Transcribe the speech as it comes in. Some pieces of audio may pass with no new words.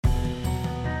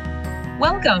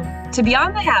Welcome to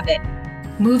Beyond the Habit.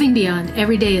 Moving beyond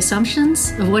everyday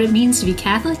assumptions of what it means to be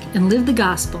Catholic and live the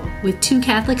gospel with two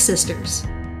Catholic sisters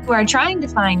who are trying to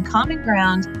find common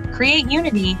ground, create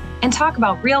unity, and talk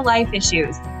about real life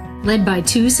issues. Led by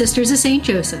two Sisters of St.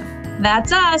 Joseph.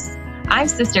 That's us. I'm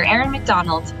Sister Erin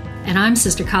McDonald. And I'm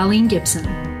Sister Colleen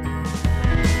Gibson.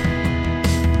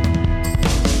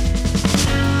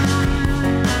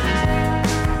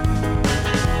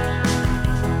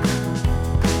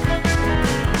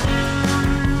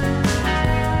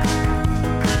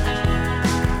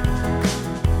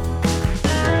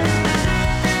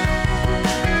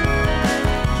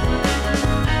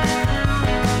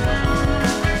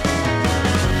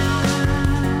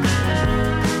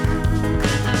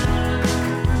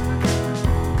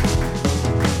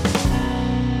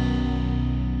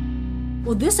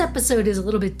 Well, this episode is a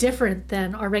little bit different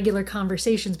than our regular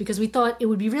conversations because we thought it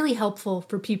would be really helpful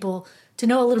for people to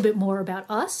know a little bit more about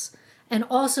us and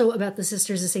also about the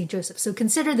Sisters of St. Joseph. So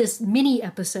consider this mini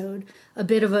episode a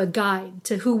bit of a guide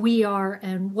to who we are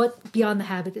and what Beyond the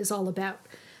Habit is all about.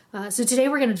 So today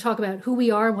we're going to talk about who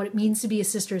we are and what it means to be a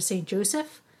Sister of St.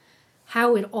 Joseph,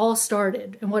 how it all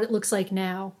started and what it looks like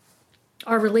now,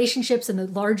 our relationships in the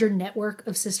larger network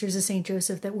of Sisters of St.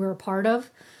 Joseph that we're a part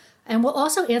of, and we'll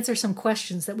also answer some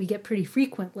questions that we get pretty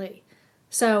frequently.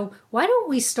 So why don't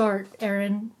we start,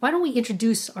 Erin? Why don't we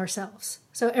introduce ourselves?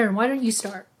 So Erin, why don't you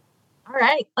start? All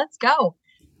right, let's go.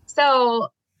 So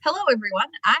hello, everyone.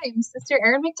 I'm Sister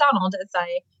Erin McDonald, as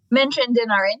I mentioned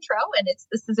in our intro, and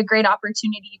this is a great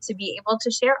opportunity to be able to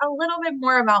share a little bit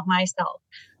more about myself.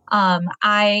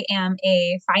 I am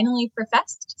a finally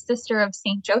professed Sister of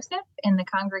St. Joseph in the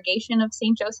Congregation of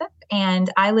St. Joseph,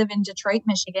 and I live in Detroit,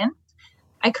 Michigan.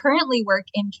 I currently work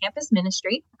in campus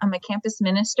ministry. I'm a campus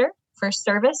minister for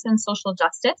service and social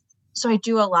justice. So I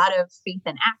do a lot of faith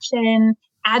in action,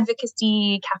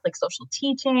 advocacy, Catholic social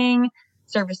teaching,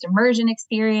 service immersion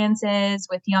experiences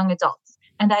with young adults,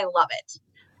 and I love it.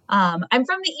 I'm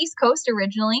from the East Coast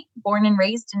originally, born and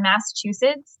raised in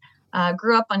Massachusetts,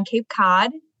 grew up on Cape Cod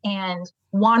and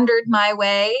wandered my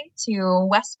way to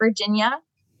West Virginia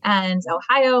and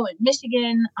Ohio and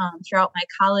Michigan throughout my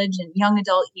college and young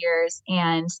adult years,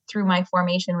 and through my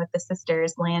formation with the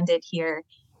sisters landed here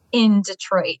in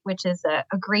Detroit, which is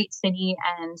a great city,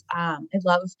 and I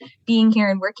love being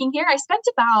here and working here. I spent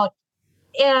about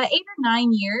 8 or 9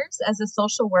 years as a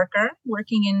social worker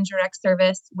working in direct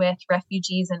service with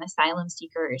refugees and asylum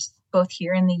seekers, both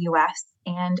here in the U.S.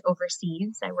 and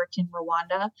overseas. I worked in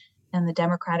Rwanda and the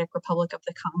Democratic Republic of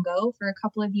the Congo for a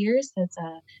couple of years as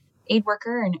a aid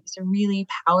worker, and it was a really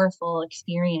powerful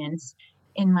experience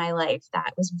in my life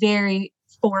that was very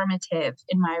formative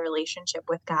in my relationship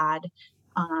with God,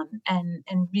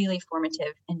 and really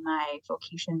formative in my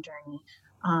vocation journey.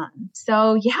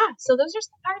 So those are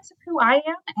some parts of who I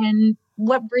am and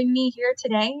what bring me here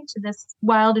today to this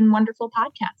wild and wonderful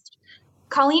podcast.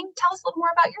 Colleen, tell us a little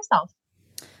more about yourself.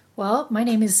 Well, my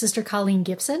name is Sister Colleen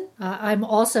Gibson. I'm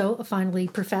also a finally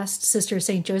professed Sister of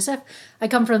St. Joseph. I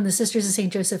come from the Sisters of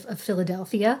St. Joseph of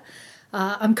Philadelphia.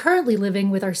 I'm currently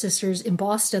living with our sisters in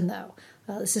Boston, though,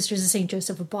 the Sisters of St.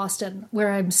 Joseph of Boston,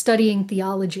 where I'm studying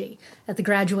theology at the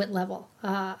graduate level.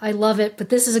 I love it, but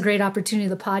this is a great opportunity,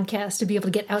 the podcast, to be able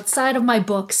to get outside of my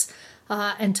books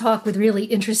and talk with really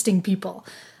interesting people.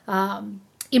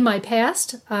 In my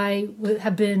past, I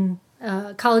have been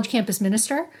a college campus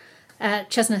minister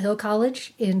at Chestnut Hill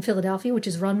College in Philadelphia, which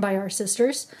is run by our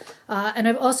sisters. And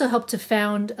I've also helped to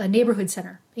found a neighborhood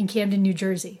center in Camden, New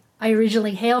Jersey. I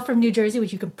originally hail from New Jersey,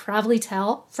 which you can probably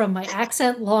tell from my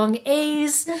accent, long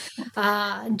A's,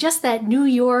 just that New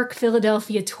York,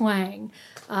 Philadelphia twang.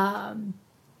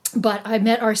 But I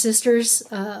met our sisters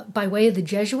by way of the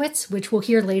Jesuits, which we'll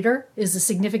hear later is a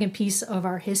significant piece of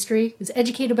our history. I was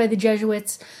educated by the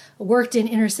Jesuits, worked in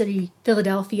inner city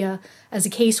Philadelphia as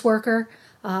a caseworker,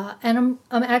 and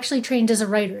I'm actually trained as a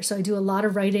writer, so I do a lot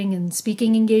of writing and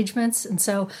speaking engagements, and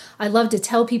so I love to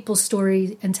tell people's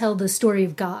stories and tell the story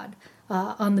of God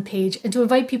on the page, and to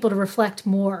invite people to reflect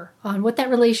more on what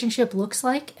that relationship looks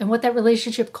like and what that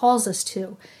relationship calls us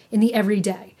to in the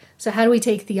everyday. So how do we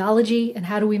take theology and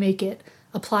how do we make it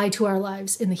apply to our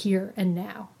lives in the here and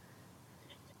now?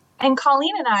 And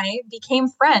Colleen and I became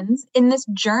friends in this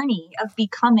journey of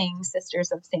becoming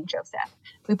Sisters of St. Joseph.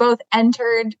 We both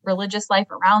entered religious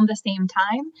life around the same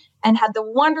time and had the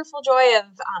wonderful joy of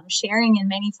sharing in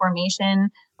many formation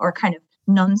or kind of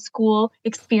nun school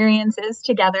experiences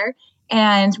together.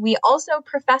 And we also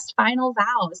professed final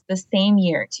vows the same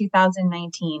year,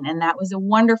 2019. And that was a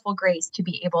wonderful grace to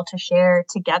be able to share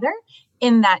together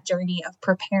in that journey of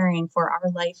preparing for our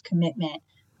life commitment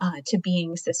to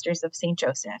being Sisters of St.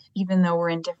 Joseph. Even though we're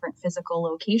in different physical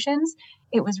locations,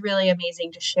 it was really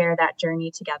amazing to share that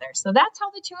journey together. So that's how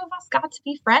the two of us got to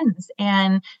be friends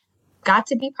and got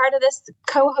to be part of this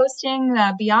co-hosting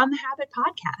Beyond the Habit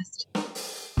podcast.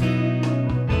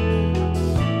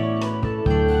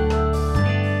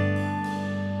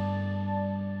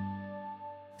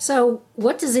 So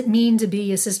what does it mean to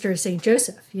be a Sister of St.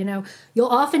 Joseph? You know, you'll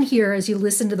often hear as you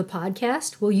listen to the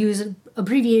podcast, we'll use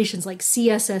abbreviations like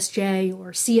CSSJ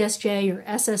or CSJ or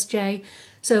SSJ.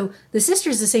 So the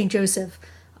Sisters of St. Joseph,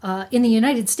 in the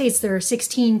United States, there are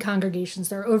 16 congregations.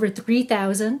 There are over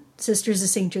 3,000 Sisters of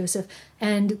St. Joseph.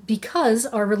 And because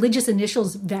our religious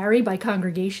initials vary by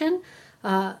congregation,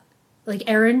 like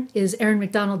Erin is Erin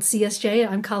McDonald CSJ,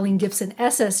 I'm Colleen Gibson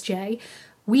SSJ,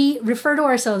 we refer to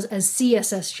ourselves as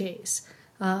CSSJs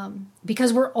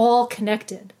because we're all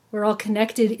connected. We're all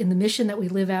connected in the mission that we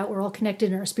live out. We're all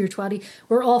connected in our spirituality.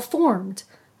 We're all formed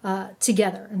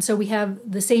together. And so we have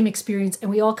the same experience and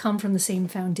we all come from the same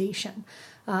foundation.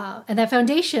 And that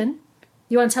foundation,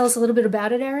 you want to tell us a little bit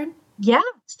about it, Erin? Yeah.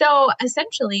 So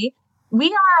essentially,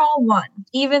 we are all one,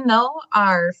 even though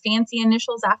our fancy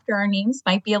initials after our names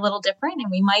might be a little different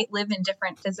and we might live in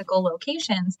different physical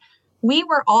locations. We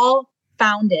were all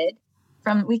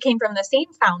we came from the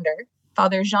same founder,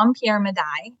 Father Jean-Pierre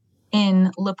Médaille,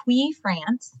 in Le Puy,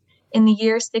 France, in the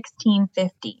year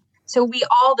 1650. So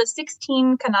the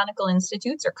 16 canonical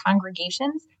institutes or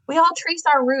congregations, we all trace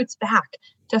our roots back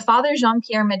to Father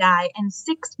Jean-Pierre Médaille and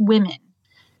 6 women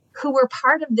who were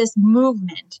part of this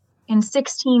movement in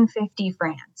 1650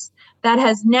 France that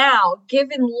has now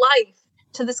given life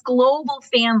to this global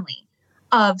family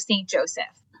of St. Joseph.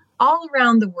 All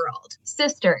around the world,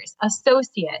 sisters,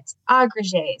 associates,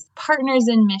 agrégés, partners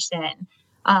in mission,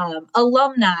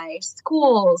 alumni,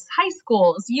 schools, high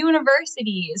schools,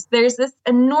 universities. There's this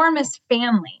enormous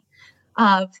family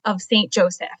of St.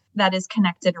 Joseph that is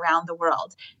connected around the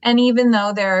world. And even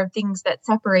though there are things that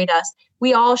separate us,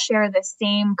 we all share the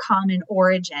same common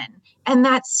origin. And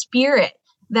that spirit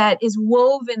that is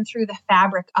woven through the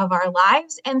fabric of our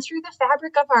lives and through the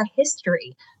fabric of our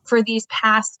history for these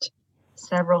past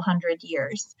several hundred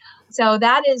years. So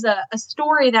that is a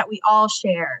story that we all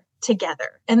share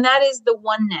together. And that is the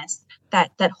oneness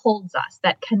that holds us,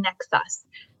 that connects us,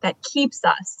 that keeps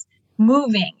us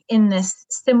moving in this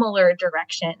similar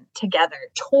direction together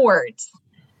towards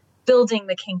building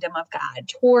the kingdom of God,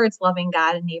 towards loving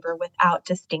God and neighbor without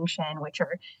distinction, which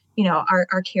are,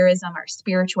 our charism, our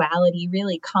spirituality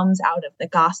really comes out of the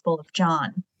Gospel of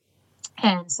John.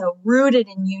 And so rooted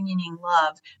in unioning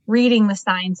love, reading the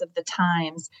signs of the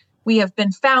times, we have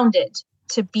been founded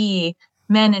to be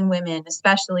men and women,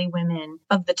 especially women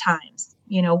of the times.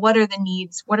 What are the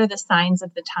needs? What are the signs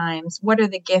of the times? What are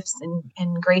the gifts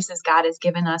and graces God has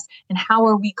given us? And how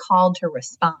are we called to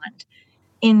respond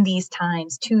in these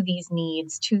times to these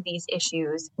needs, to these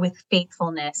issues with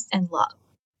faithfulness and love?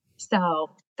 So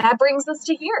that brings us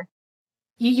to here.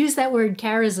 You use that word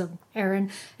charism,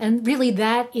 Erin, and really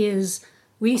that is,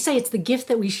 we say it's the gift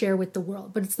that we share with the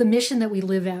world, but it's the mission that we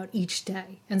live out each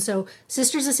day. And so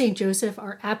Sisters of St. Joseph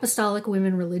are apostolic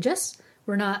women religious.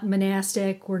 We're not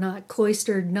monastic. We're not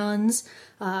cloistered nuns.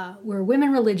 We're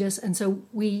women religious. And so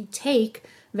we take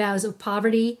vows of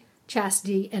poverty,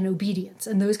 chastity, and obedience.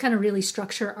 And those kind of really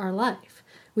structure our life.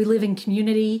 We live in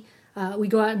community. We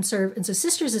go out and serve. And so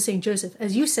Sisters of St. Joseph,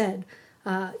 as you said,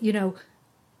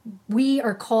 we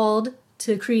are called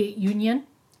to create union,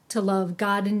 to love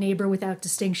God and neighbor without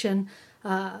distinction.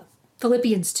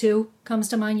 Philippians 2 comes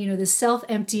to mind. This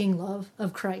self-emptying love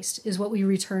of Christ is what we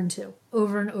return to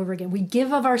over and over again. We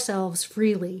give of ourselves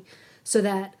freely so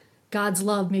that God's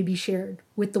love may be shared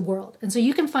with the world. And so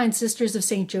you can find Sisters of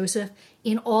St. Joseph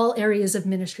in all areas of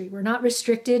ministry. We're not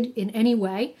restricted in any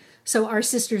way. So our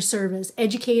sisters serve as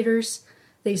educators.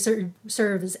 They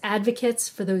serve as advocates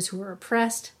for those who are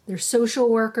oppressed. They're social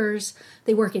workers.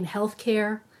 They work in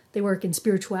healthcare. They work in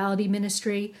spirituality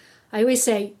ministry. I always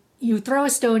say, you throw a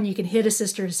stone, you can hit a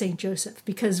Sister of St. Joseph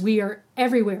because we are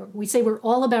everywhere. We say we're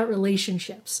all about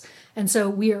relationships. And so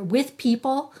we are with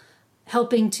people,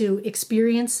 helping to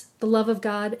experience the love of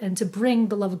God and to bring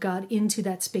the love of God into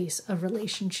that space of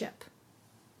relationship.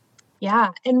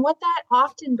 Yeah. And what that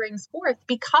often brings forth,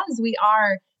 because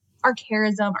our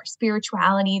charism, our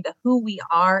spirituality, who we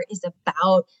are is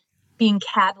about being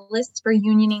catalysts for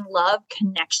unioning love,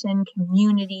 connection,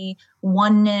 community,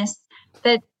 oneness,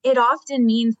 that it often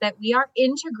means that we are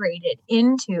integrated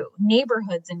into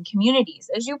neighborhoods and communities.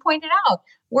 As you pointed out,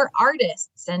 we're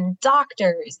artists and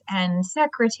doctors and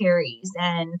secretaries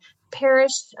and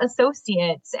parish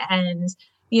associates and,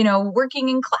 working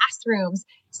in classrooms.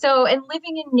 So, and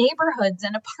living in neighborhoods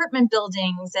and apartment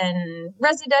buildings and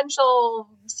residential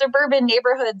suburban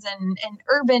neighborhoods and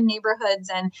urban neighborhoods.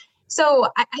 And so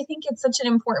I think it's such an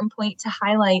important point to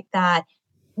highlight that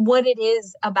what it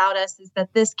is about us is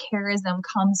that this charism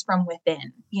comes from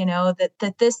within,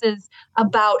 that this is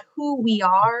about who we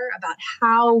are, about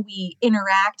how we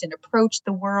interact and approach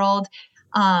the world.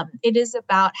 It is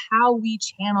about how we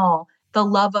channel the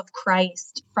love of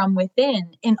Christ from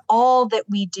within in all that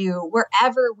we do,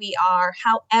 wherever we are,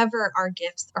 however our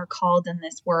gifts are called in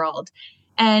this world.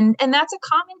 And that's a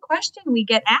common question we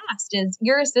get asked is,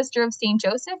 you're a sister of St.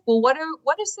 Joseph. Well, what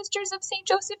do sisters of St.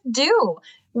 Joseph do?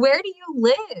 Where do you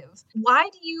live? Why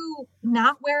do you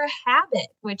not wear a habit?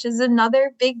 Which is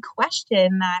another big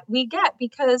question that we get,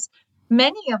 because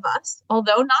many of us,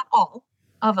 although not all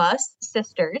of us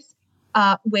sisters,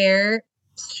 wear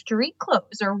street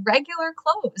clothes or regular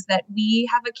clothes, that we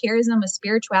have a charism, a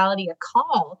spirituality, a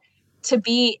call to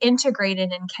be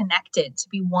integrated and connected, to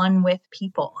be one with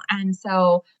people. And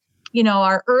so,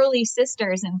 our early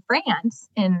sisters in France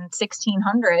in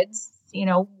 1600s,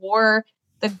 wore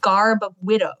the garb of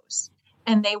widows,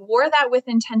 and they wore that with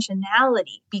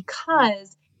intentionality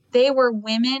because they were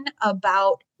women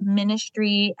about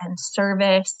ministry and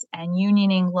service and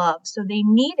unioning love. So they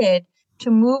needed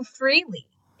to move freely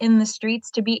in the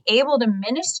streets to be able to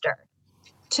minister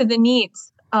to the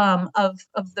needs of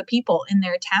the people in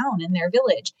their town, in their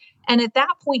village. And at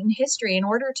that point in history, in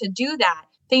order to do that,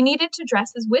 they needed to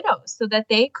dress as widows so that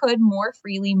they could more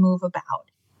freely move about.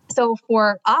 So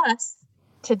for us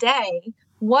today,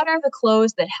 what are the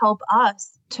clothes that help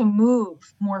us to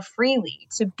move more freely,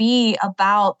 to be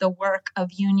about the work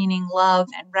of unioning love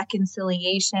and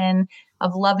reconciliation,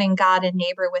 of loving God and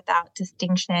neighbor without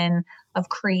distinction, of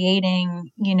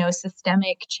creating,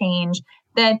 systemic change?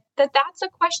 That's a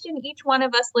question each one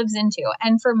of us lives into.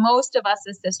 And for most of us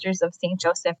as sisters of St.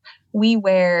 Joseph, we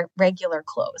wear regular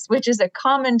clothes, which is a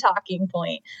common talking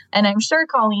point. And I'm sure,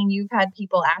 Colleen, you've had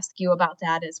people ask you about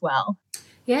that as well.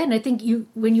 Yeah, and I think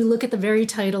when you look at the very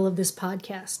title of this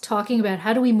podcast, talking about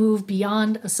how do we move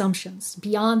beyond assumptions,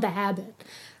 beyond the habit,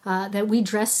 that we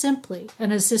dress simply.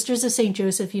 And as Sisters of St.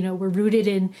 Joseph, we're rooted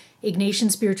in Ignatian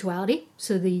spirituality.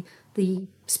 So the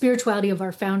spirituality of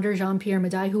our founder, Jean-Pierre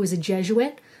Médaille, who was a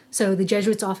Jesuit. So the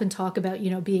Jesuits often talk about,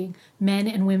 being men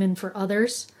and women for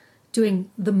others,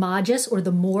 doing the magis or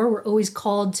the more. We're always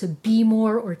called to be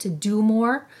more or to do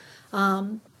more.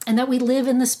 And that we live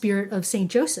in the spirit of St.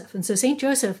 Joseph. And so St.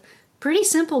 Joseph, pretty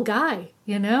simple guy,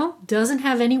 doesn't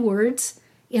have any words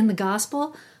in the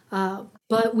gospel,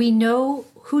 but we know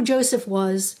who Joseph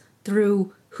was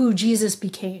through who Jesus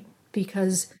became,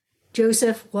 because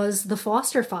Joseph was the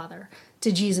foster father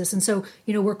to Jesus. And so,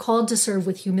 we're called to serve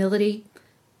with humility,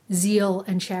 zeal,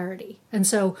 and charity. And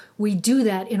so we do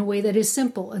that in a way that is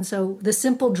simple. And so the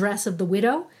simple dress of the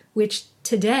widow, which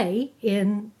today,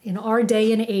 in our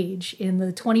day and age, in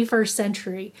the 21st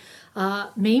century,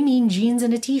 may mean jeans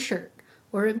and a t-shirt,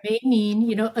 or it may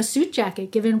mean, a suit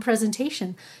jacket given a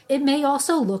presentation. It may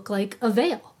also look like a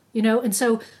veil, and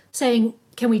so saying,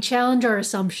 can we challenge our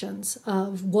assumptions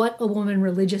of what a woman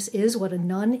religious is, what a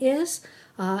nun is,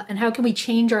 and how can we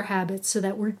change our habits so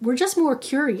that we're just more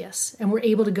curious and we're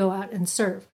able to go out and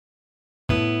serve?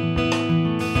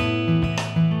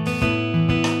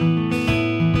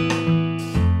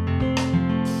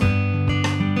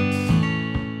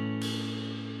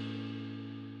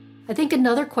 I think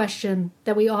another question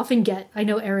that we often get, I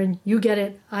know, Erin, you get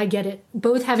it, I get it,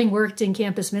 both having worked in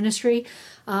campus ministry,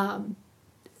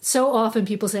 so often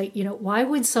people say, why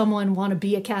would someone want to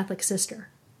be a Catholic sister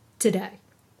today?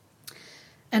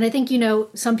 And I think,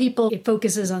 some people it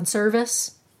focuses on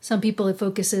service, some people it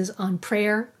focuses on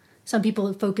prayer, some people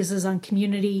it focuses on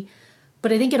community,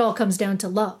 but I think it all comes down to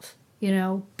love.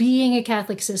 Being a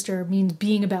Catholic sister means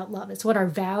being about love. It's what our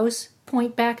vows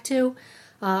point back to.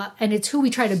 And it's who we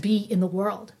try to be in the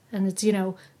world. And it's,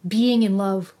 being in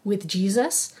love with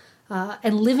Jesus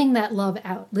and living that love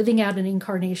out, living out an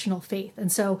incarnational faith.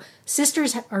 And so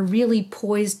sisters are really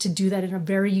poised to do that in a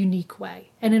very unique way,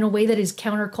 and in a way that is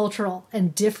countercultural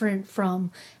and different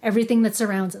from everything that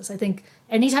surrounds us. I think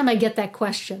anytime I get that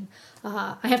question,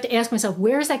 I have to ask myself,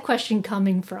 where is that question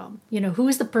coming from? Who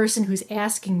is the person who's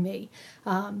asking me?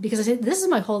 Because I say, this is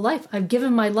my whole life. I've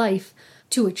given my life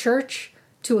to a church,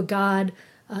 to a God,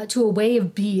 to a way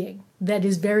of being that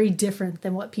is very different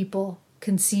than what people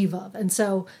conceive of. And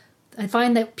so I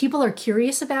find that people are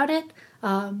curious about it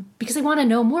because they want to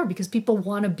know more, because people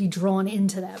want to be drawn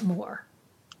into that more.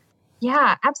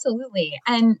 Yeah, absolutely.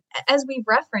 And as we've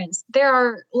referenced, there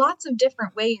are lots of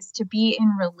different ways to be in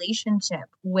relationship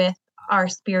with our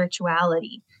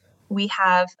spirituality. We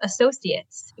have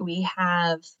associates. We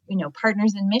have,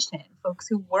 partners in mission, folks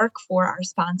who work for our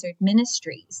sponsored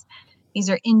ministries. These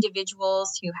are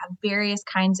individuals who have various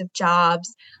kinds of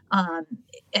jobs. Our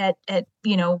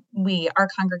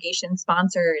congregation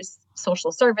sponsors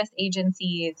social service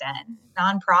agencies and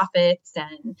nonprofits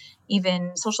and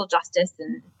even social justice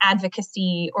and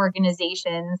advocacy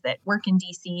organizations that work in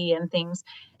DC and things.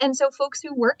 And so folks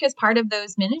who work as part of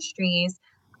those ministries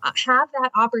have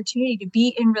that opportunity to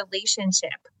be in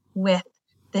relationship with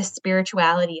this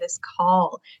spirituality, this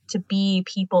call to be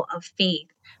people of faith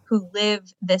who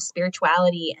live this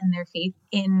spirituality and their faith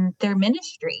in their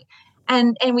ministry.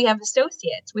 And we have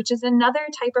associates, which is another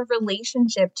type of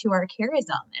relationship to our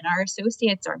charism. And our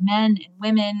associates are men and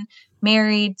women,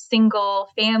 married, single,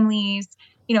 families,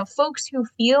 folks who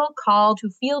feel called, who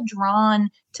feel drawn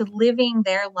to living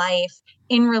their life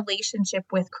in relationship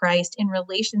with Christ, in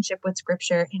relationship with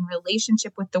Scripture, in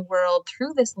relationship with the world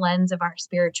through this lens of our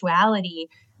spirituality.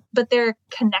 But their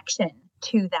connection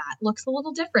to that looks a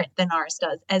little different than ours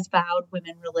does as vowed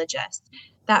women religious.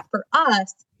 That for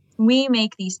us, we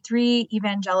make these 3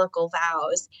 evangelical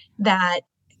vows that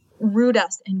root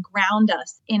us and ground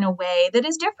us in a way that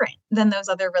is different than those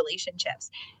other relationships.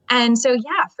 And so,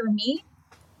 for me,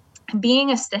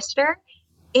 being a sister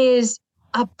is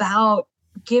about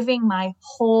giving my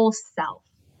whole self,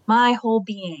 my whole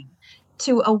being,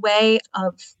 to a way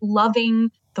of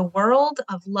loving the world,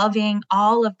 of loving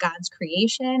all of God's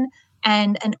creation,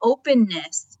 and an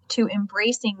openness to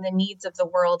embracing the needs of the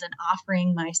world and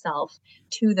offering myself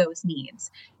to those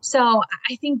needs. So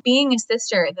I think being a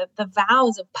sister, the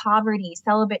vows of poverty,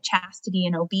 celibate chastity,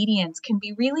 and obedience can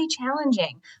be really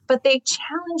challenging, but they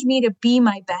challenge me to be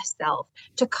my best self,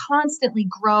 to constantly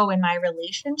grow in my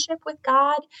relationship with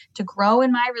God, to grow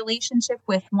in my relationship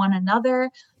with one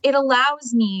another. It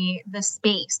allows me the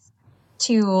space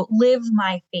to live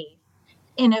my faith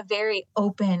in a very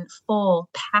open, full,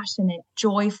 passionate,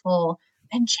 joyful,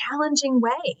 and challenging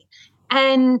way.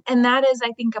 And that is,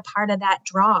 I think, a part of that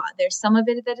draw. There's some of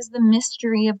it that is the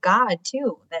mystery of God,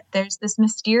 too, that there's this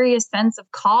mysterious sense of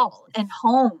call and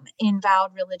home in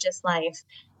vowed religious life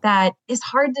that is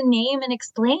hard to name and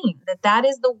explain, that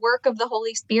is the work of the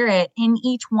Holy Spirit in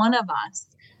each one of us,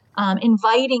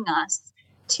 inviting us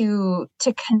to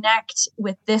connect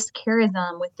with this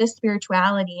charism, with this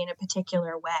spirituality in a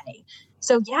particular way.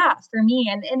 So for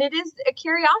me, and it is a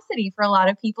curiosity for a lot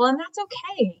of people, and that's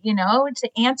okay, to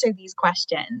answer these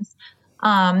questions.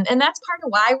 And that's part of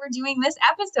why we're doing this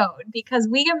episode, because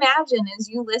we imagine as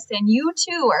you listen, you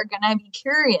too are going to be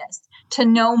curious to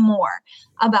know more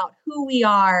about who we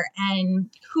are and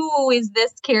who is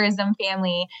this charism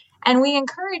family. And we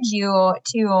encourage you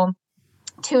to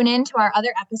tune into our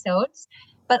other episodes,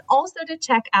 but also to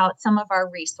check out some of our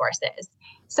resources.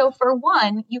 So for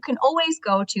one, you can always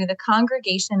go to the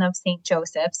Congregation of St.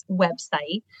 Joseph's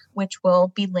website, which will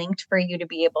be linked for you to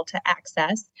be able to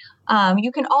access.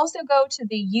 You can also go to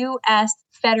the U.S.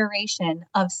 Federation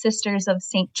of Sisters of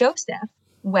St. Joseph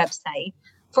website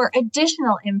for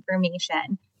additional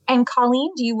information. And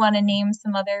Colleen, do you want to name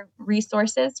some other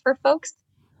resources for folks?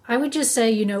 I would just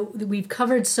say, we've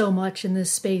covered so much in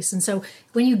this space. And so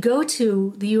when you go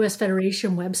to the U.S.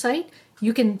 Federation website,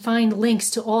 you can find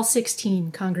links to all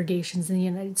 16 congregations in the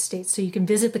United States. So you can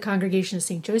visit the Congregation of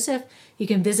St. Joseph. You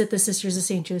can visit the Sisters of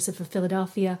St. Joseph of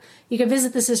Philadelphia. You can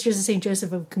visit the Sisters of St.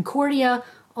 Joseph of Concordia,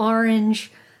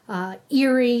 Orange,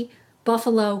 Erie,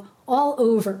 Buffalo, all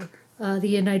over the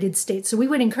United States. So we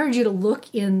would encourage you to look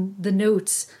in the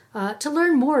notes to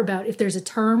learn more about if there's a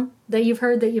term that you've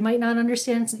heard that you might not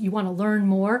understand, so you want to learn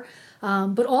more.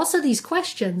 But also these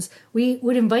questions, we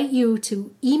would invite you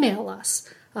to email us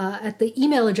at the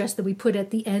email address that we put at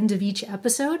the end of each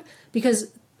episode,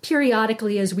 because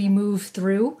periodically as we move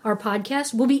through our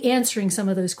podcast, we'll be answering some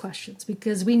of those questions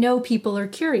because we know people are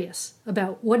curious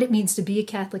about what it means to be a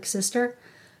Catholic sister.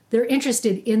 They're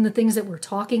interested in the things that we're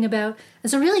talking about. And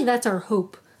so really that's our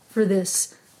hope for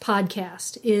this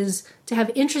podcast, is to have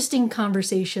interesting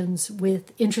conversations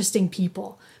with interesting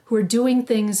people who are doing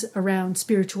things around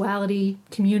spirituality,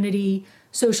 community,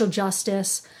 social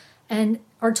justice, and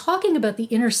are talking about the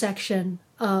intersection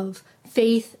of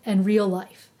faith and real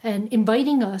life, and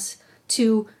inviting us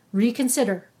to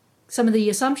reconsider some of the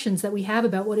assumptions that we have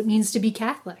about what it means to be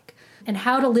Catholic and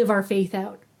how to live our faith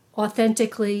out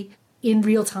authentically in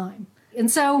real time. And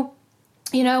so,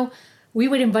 we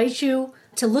would invite you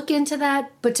to look into that,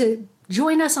 but to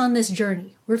join us on this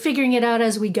journey. We're figuring it out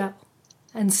as we go.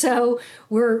 And so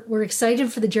we're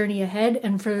excited for the journey ahead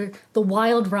and for the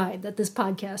wild ride that this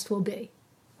podcast will be.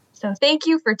 So thank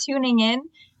you for tuning in,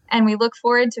 and we look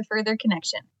forward to further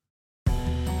connection.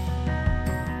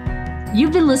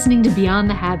 You've been listening to Beyond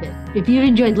the Habit. If you've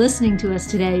enjoyed listening to us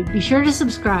today, be sure to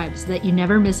subscribe so that you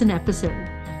never miss an episode.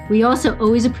 We also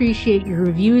always appreciate your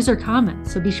reviews or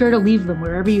comments, so be sure to leave them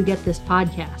wherever you get this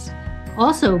podcast.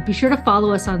 Also, be sure to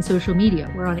follow us on social media.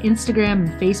 We're on Instagram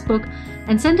and Facebook,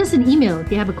 and send us an email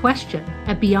if you have a question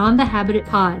at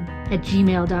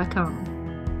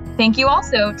beyondthehabitpod@gmail.com. Thank you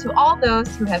also to all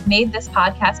those who have made this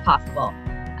podcast possible,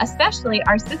 especially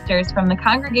our sisters from the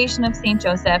Congregation of St.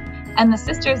 Joseph and the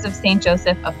Sisters of St.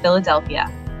 Joseph of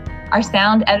Philadelphia. Our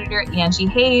sound editor, Angie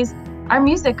Hayes, our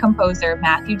music composer,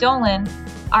 Matthew Dolan,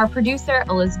 our producer,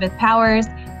 Elizabeth Powers,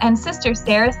 and Sister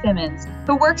Sarah Simmons,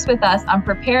 who works with us on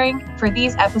preparing for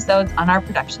these episodes on our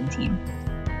production team.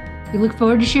 We look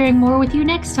forward to sharing more with you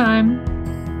next time.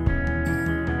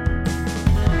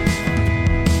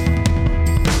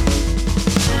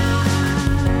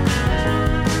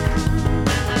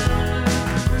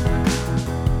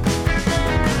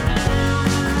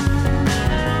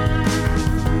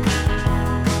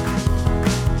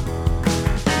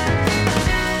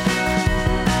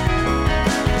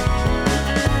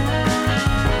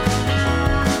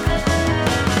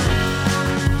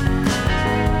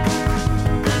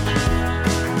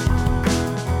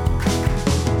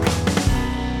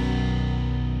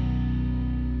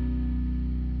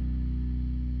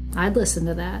 I'd listen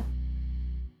to that.